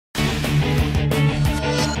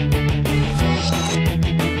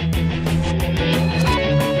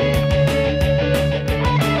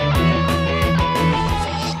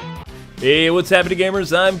Hey, what's happening,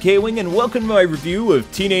 gamers? I'm K-Wing, and welcome to my review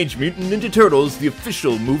of Teenage Mutant Ninja Turtles, the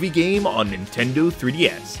official movie game on Nintendo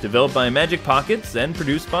 3DS, developed by Magic Pockets and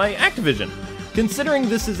produced by Activision. Considering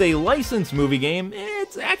this is a licensed movie game,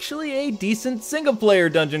 it's actually a decent single-player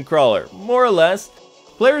dungeon crawler, more or less.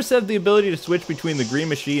 Players have the ability to switch between the green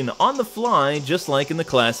machine on the fly, just like in the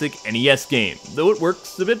classic NES game, though it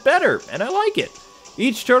works a bit better, and I like it.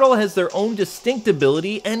 Each turtle has their own distinct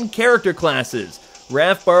ability and character classes.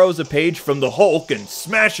 Raph borrows a page from the Hulk and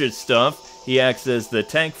smashes stuff. He acts as the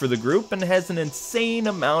tank for the group and has an insane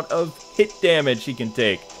amount of hit damage he can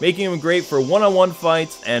take, making him great for one-on-one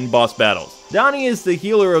fights and boss battles. Donnie is the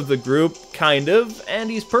healer of the group, kind of, and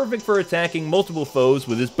he's perfect for attacking multiple foes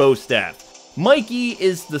with his bow staff. Mikey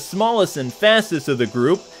is the smallest and fastest of the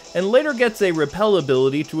group, and later gets a repel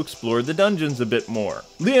ability to explore the dungeons a bit more.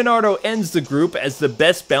 Leonardo ends the group as the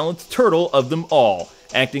best balanced turtle of them all,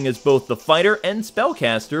 acting as both the fighter and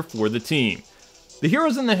spellcaster for the team. The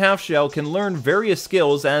heroes in the half shell can learn various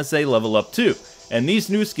skills as they level up too, and these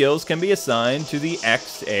new skills can be assigned to the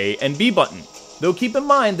X, A, and B button. Though keep in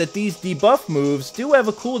mind that these debuff moves do have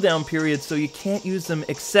a cooldown period, so you can't use them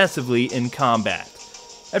excessively in combat.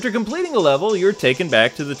 After completing a level, you're taken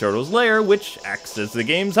back to the Turtles' lair, which acts as the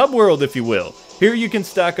game's hub world, if you will. Here you can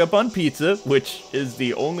stock up on pizza, which is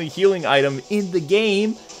the only healing item in the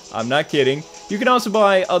game. I'm not kidding. You can also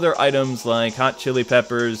buy other items like hot chili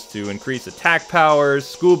peppers to increase attack powers,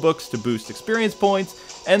 school books to boost experience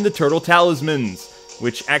points, and the turtle talismans,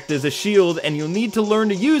 which act as a shield, and you'll need to learn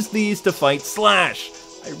to use these to fight Slash.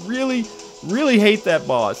 I really hate that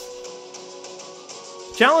boss.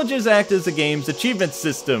 Challenges act as the game's achievement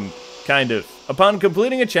system, kind of. Upon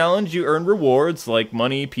completing a challenge, you earn rewards like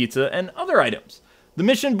money, pizza, and other items. The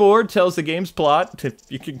mission board tells the game's plot, if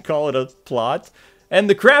you can call it a plot, and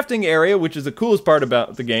the crafting area, which is the coolest part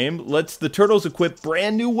about the game, lets the turtles equip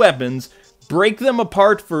brand new weapons, break them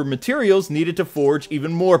apart for materials needed to forge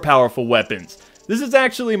even more powerful weapons. This is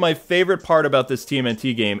actually my favorite part about this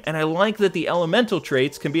TMNT game, and I like that the elemental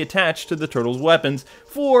traits can be attached to the turtles' weapons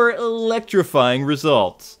for electrifying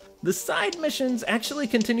results. The side missions actually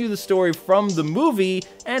continue the story from the movie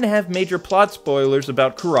and have major plot spoilers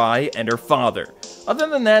about Karai and her father. Other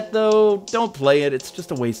than that though, don't play it, it's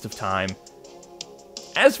just a waste of time.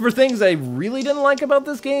 As for things I really didn't like about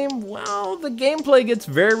this game, well, the gameplay gets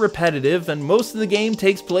very repetitive and most of the game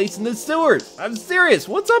takes place in the sewers. I'm serious,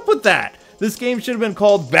 what's up with that? This game should have been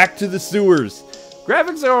called Back to the Sewers.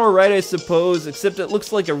 Graphics are alright, I suppose, except it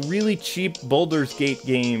looks like a really cheap Baldur's Gate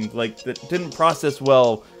game, like that didn't process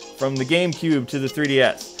well from the GameCube to the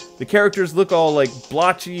 3DS. The characters look all like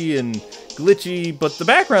blotchy and glitchy, but the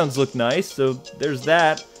backgrounds look nice, so there's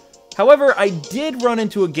that. However, I did run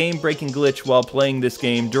into a game-breaking glitch while playing this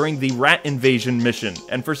game during the rat invasion mission,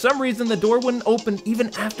 and for some reason the door wouldn't open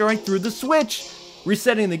even after I threw the switch.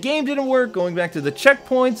 Resetting the game didn't work, going back to the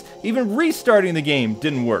checkpoints, even restarting the game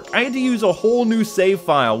didn't work. I had to use a whole new save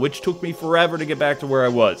file, which took me forever to get back to where I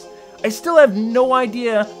was. I still have no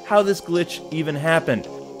idea how this glitch even happened.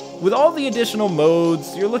 With all the additional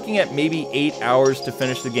modes, you're looking at maybe 8 hours to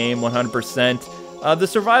finish the game 100%. The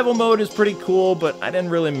survival mode is pretty cool, but I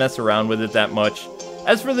didn't really mess around with it that much.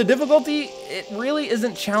 As for the difficulty, it really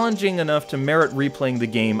isn't challenging enough to merit replaying the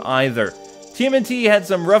game either. TMNT had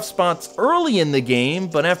some rough spots early in the game,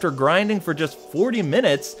 but after grinding for just 40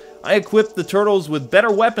 minutes, I equipped the turtles with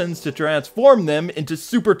better weapons to transform them into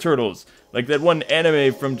super turtles, like that one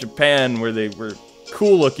anime from Japan where they were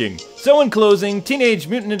cool looking. So in closing, Teenage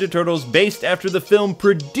Mutant Ninja Turtles, based after the film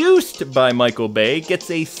produced by Michael Bay,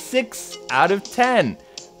 gets a 6 out of 10,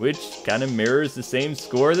 which kind of mirrors the same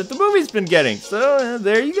score that the movie's been getting, so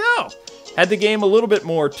there you go. Had the game a little bit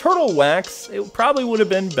more turtle wax, it probably would have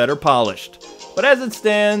been better polished. But as it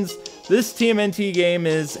stands, this TMNT game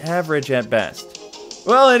is average at best.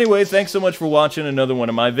 Well, anyway, thanks so much for watching another one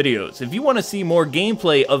of my videos. If you want to see more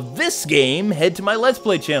gameplay of this game, head to my Let's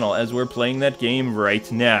Play channel, as we're playing that game right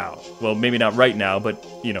now. Well, maybe not right now, but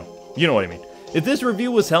you know what I mean. If this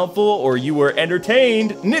review was helpful or you were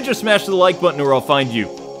entertained, ninja smash the like button or I'll find you.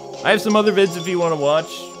 I have some other vids if you want to watch,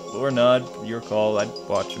 or not, your call, I'd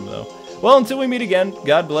watch them though. Well, until we meet again,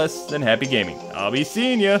 God bless and happy gaming. I'll be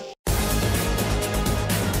seeing ya!